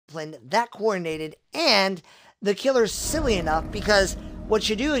disciplined, that coordinated, and the killer's silly enough because what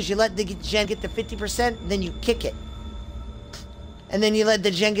you do is you let the gen get to 50%, then you kick it. And then you let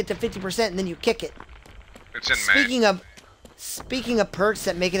the gen get to 50%, and then you kick it. It's in May. Speaking of perks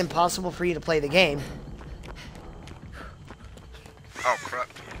that make it impossible for you to play the game. Oh, crap.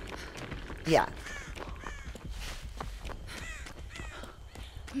 Yeah.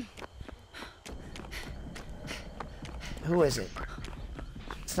 Who is it?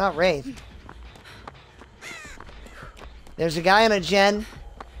 It's not Wraith. There's a guy on a gen.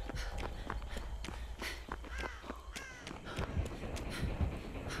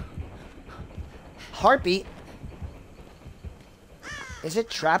 Heartbeat. Is it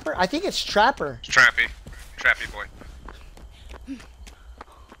Trapper? I think it's Trapper. It's Trappy. Trappy boy.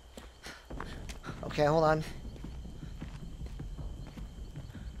 Okay, hold on.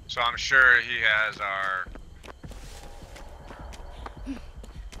 So I'm sure he has our...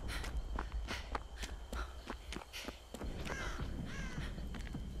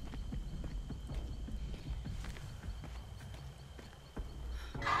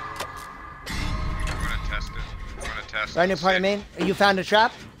 Right in front of me. You found a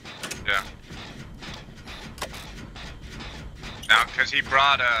trap? Yeah. Now, because he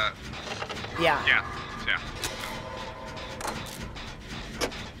brought a... Yeah. Yeah.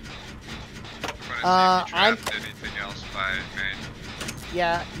 I'm... anything else by main?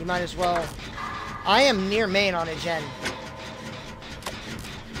 Yeah, you might as well. I am near main on a gen.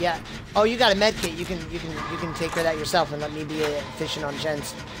 Yeah. Oh, you got a med kit. You can take care of that yourself and let me be efficient on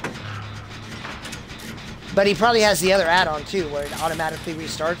gens. But he probably has the other add-on too, where it automatically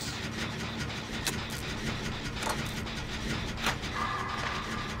restarts.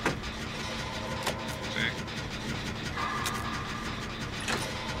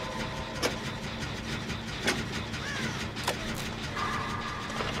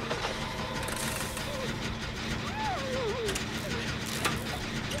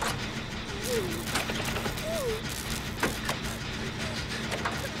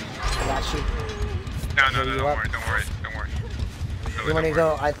 Got you. No, don't worry. Really, you want to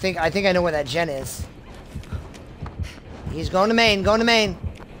go? I think I know where that gen is. He's going to main. Going to main.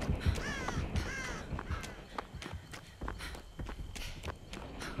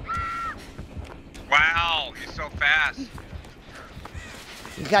 Wow, he's so fast.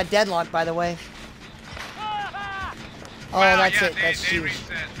 He's got deadlock, by the way. Oh, wow, that's yeah, it. That's they huge.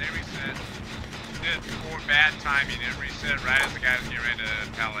 reset. They reset. Did poor bad timing. It reset right as the guy was getting ready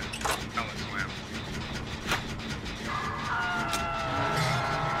to pellet slam.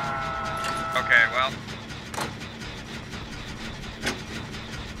 Okay, well.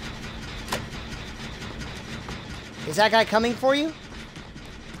 Is that guy coming for you?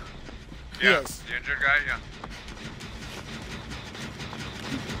 Yeah, he is. The injured guy, yeah.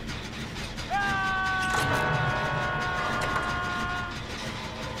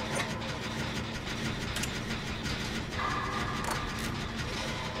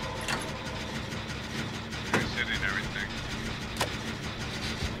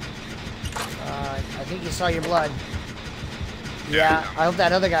 I think you saw your blood. Yeah, I hope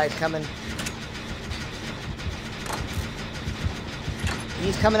that other guy's coming.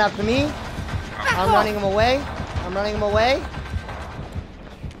 He's coming after me. I'm running him away. I'm running him away.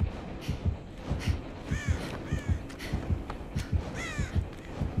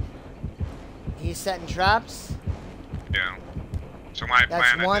 He's setting traps. Yeah. So my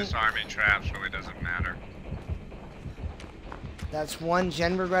plan of disarming traps really doesn't matter. That's one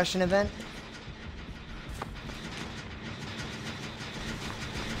gen regression event.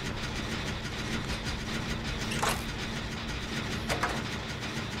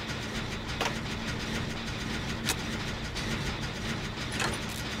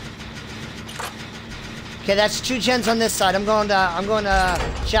 Okay, that's 2 gens on this side. I'm going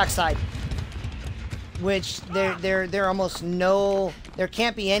to Shack's side. Which there almost no, there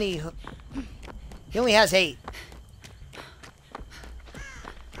can't be any. He only has 8.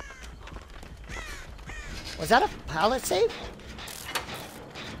 Was that a pallet save?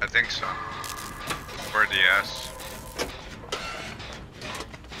 I think so. Or DS.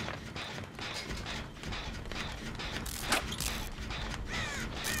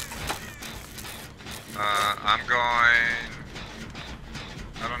 I'm going...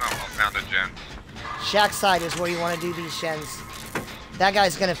 I don't know, I'll found a gen. Shack side is where you want to do these gens. That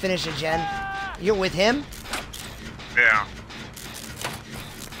guy's going to finish a gen. You're with him? Yeah.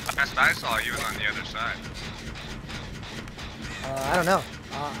 Last I saw, he was on the other side. I don't know.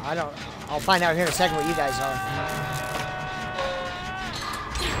 I'll find out here in a second what you guys are.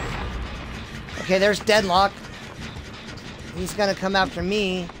 Okay, there's deadlock. He's gonna come after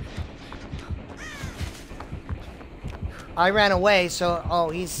me. I ran away, so...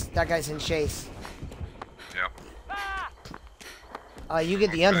 Oh, that guy's in chase. Yep. You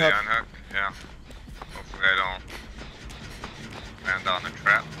get the unhook. Unhook, yeah. Hopefully I don't land on a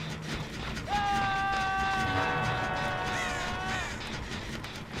trap.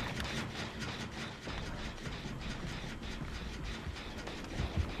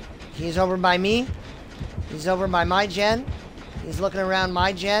 He's over by me. He's over by my gen. He's looking around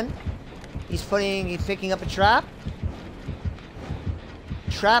my gen. He's picking up a trap.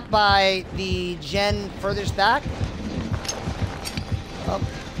 Trap by the gen furthest back. Oh.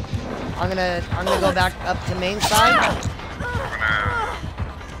 I'm gonna go back up to main side. I'm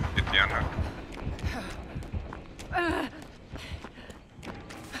gonna get the unhook.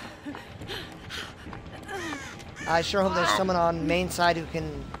 I sure hope there's someone on main side who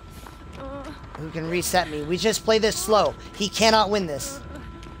can reset me. We just play this slow. He cannot win this.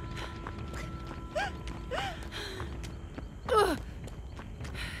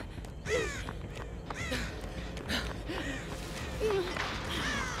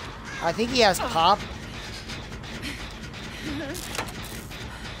 I think he has pop.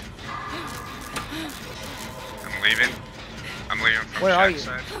 I'm leaving. I'm leaving from Where are Shack's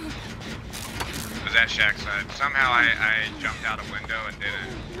you? side. It was at Shack's side. Somehow I jumped out a window and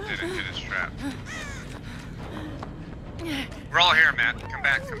didn't hit his trap. We're all here, Matt. Come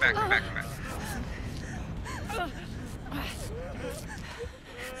back, come back, come back, come back.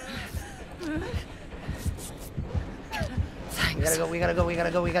 We gotta go, we gotta go, we gotta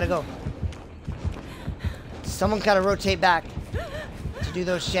go, we gotta go. Someone gotta rotate back to do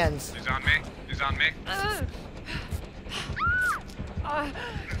those gens. He's on me. He's on me.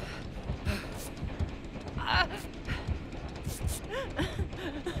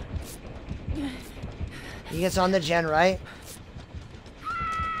 He gets on the gen, right?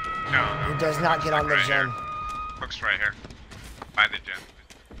 No, He does not get on the right gen. here. Hook's right here. By the gen.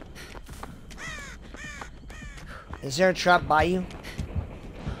 Is there a trap by you?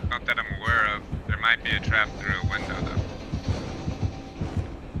 Not that I'm aware of. There might be a trap through a window, though.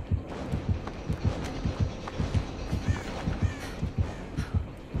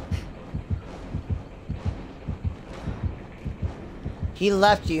 He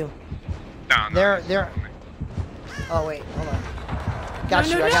left you. No, no. They're. Oh wait, hold on. Got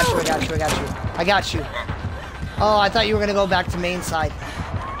you. I got you. I got you. I got you. I got you. Oh, I thought you were gonna go back to main side.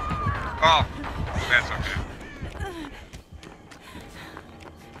 Oh, that's okay.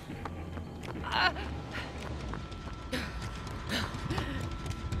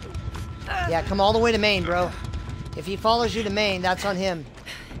 Yeah, come all the way to main, bro. If he follows you to main, that's on him.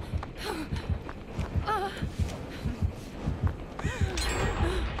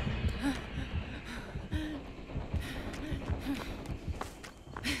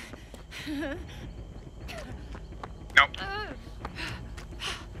 Nope.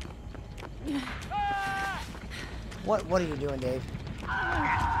 What are you doing, Dave?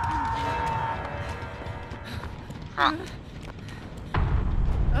 Huh.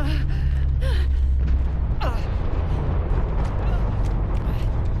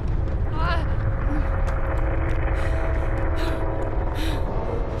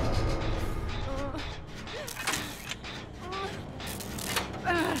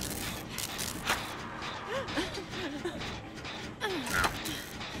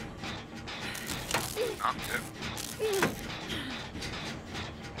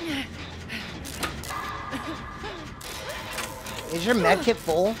 Is your med kit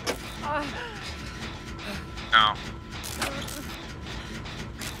full? No.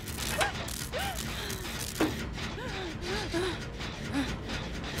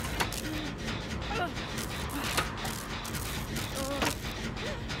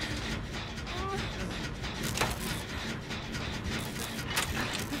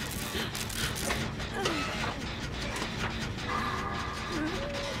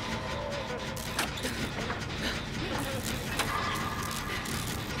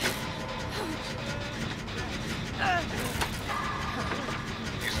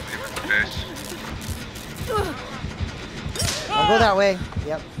 I'll go that way.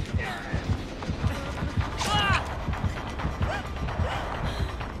 Yep.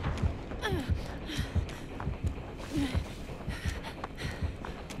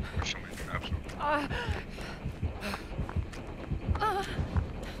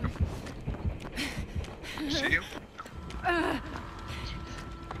 See you?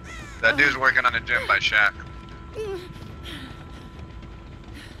 That dude's working on a gym by Shack.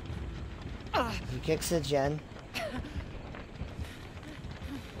 He kicks the gen.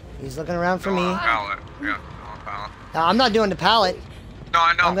 He's looking around for me. Pallet. Yeah, on pallet. Now, I'm not doing the pallet. No,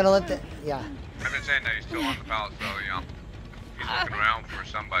 I know. I'm gonna let the... Yeah. I've been saying that he's still on the pallet, so, you know. He's looking around for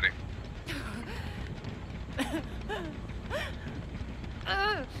somebody.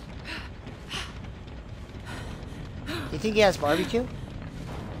 You think he has barbecue?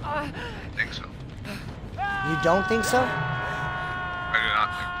 I think so. You don't think so? I do not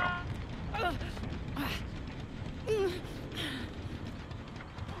think so.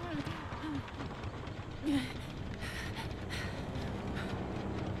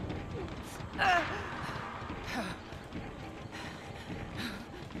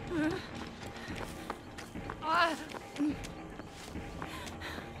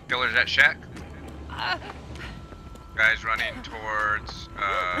 Killer's at shack. Guys running towards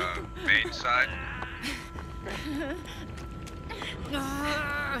main side.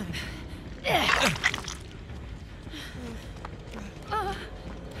 Now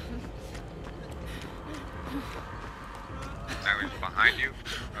he's behind you.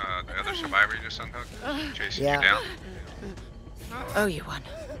 The other survivor you just unhooked, chasing you down. Oh, you won.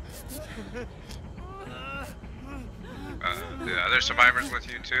 The other survivors with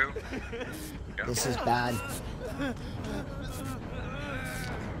you too. Yeah. This is bad.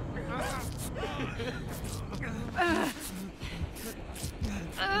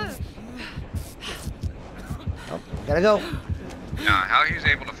 Oh, gotta go. Now, how he's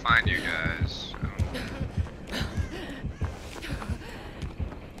able to find you guys?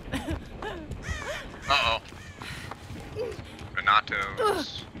 Uh-oh.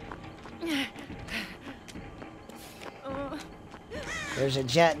 Renato's.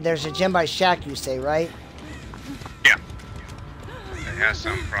 There's a gem by shack, you say, right? Yeah. It has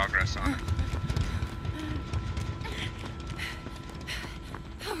some progress on it.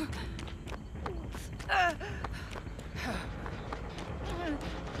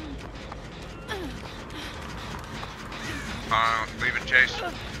 Leave and chase.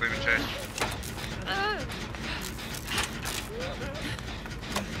 Leave and chase.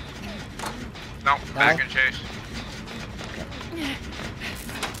 No, back and chase.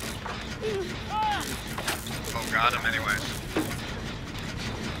 Oh, got him anyways.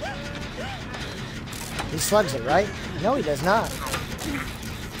 He slugs it, right? No, he does not.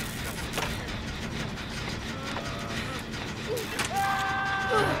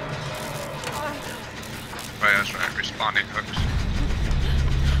 Right, that's right. Responding hooks.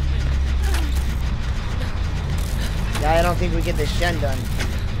 Yeah, I don't think we get this Shen done.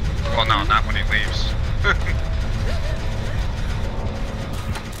 Well, no, not when he leaves.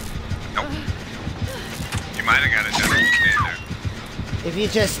 Nope. You might have got it done if you stayed there. If he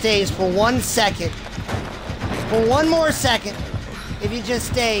just stays for 1 second. For one more second. If he just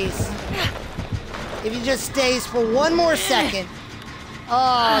stays. If he just stays for one more second.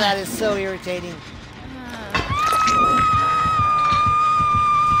 Oh, that is so irritating.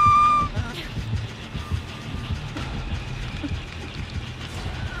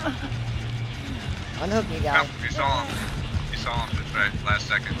 Unhook me, guy. No, you saw him. You saw him just right last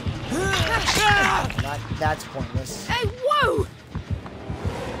second. That's pointless. Hey, whoa!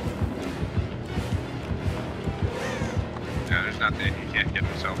 Yeah, there's nothing. He can't get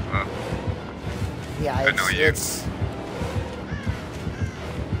himself up. Yeah, it's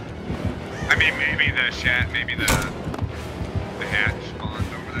I mean, maybe the maybe the hatch spawned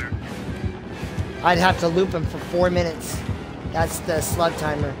over there. I'd have to loop him for 4 minutes. That's the slug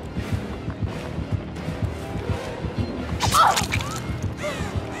timer.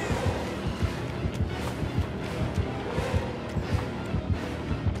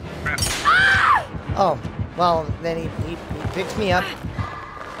 Oh, well, then he picks me up.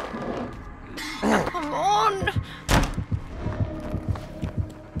 Come on!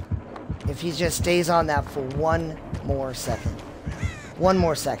 If he just stays on that for 1 more second. 1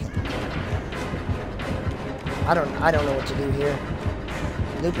 more second. I don't know what to do here.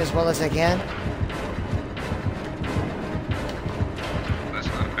 Loop as well as I can. That's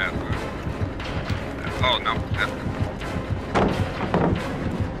not a bad move. Oh, no.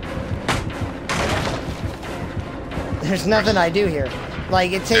 There's nothing I do here.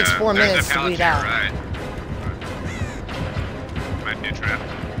 Like, it takes 4 minutes to lead out. Right. Might be a trap.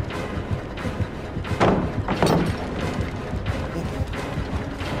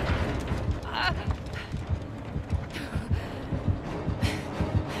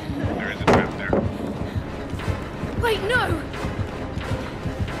 There is a trap there. Wait, no!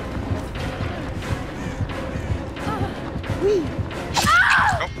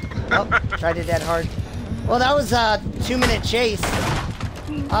 Oh, tried it that hard. Well, that was a 2-minute chase.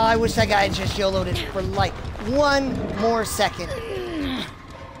 I wish that guy had just YOLO'd it for like 1 more second.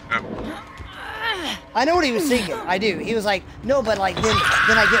 Yep. I know what he was thinking. I do. He was like, no, but like then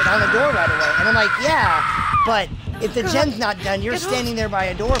I get on the door right away. And I'm like, yeah, but if the gen's not done, you're standing there by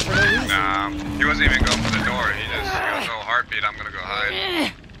a door for no reason. Nah, he wasn't even going for the door. He goes, no heartbeat, I'm gonna go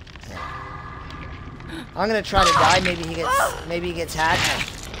hide. I'm gonna try to die. Maybe he gets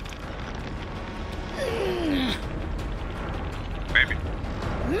hacked. Maybe.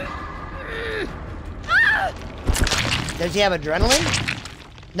 Does he have adrenaline?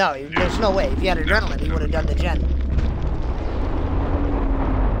 No, there's no way. If he had adrenaline, he would have done the gen.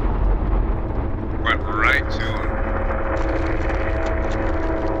 Went right to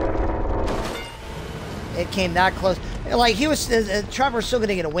him. It came that close. Like, he was... Trevor's still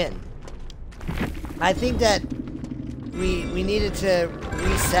gonna get a win. I think that we needed to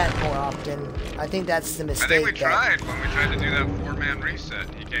reset more often. I think that's the mistake. I think we tried when we tried to do that 4-man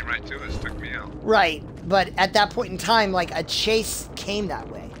reset. He came right to us, took me out. Right, but at that point in time, like, a chase came that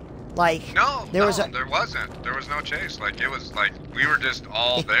way. Like, there wasn't. There was no chase. Like, it was like we were just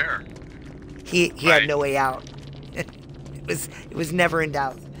all there. He had no way out. It was never in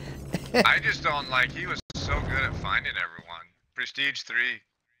doubt. I just don't like. He was so good at finding everyone. Prestige 3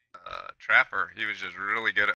 Trapper. He was just really good at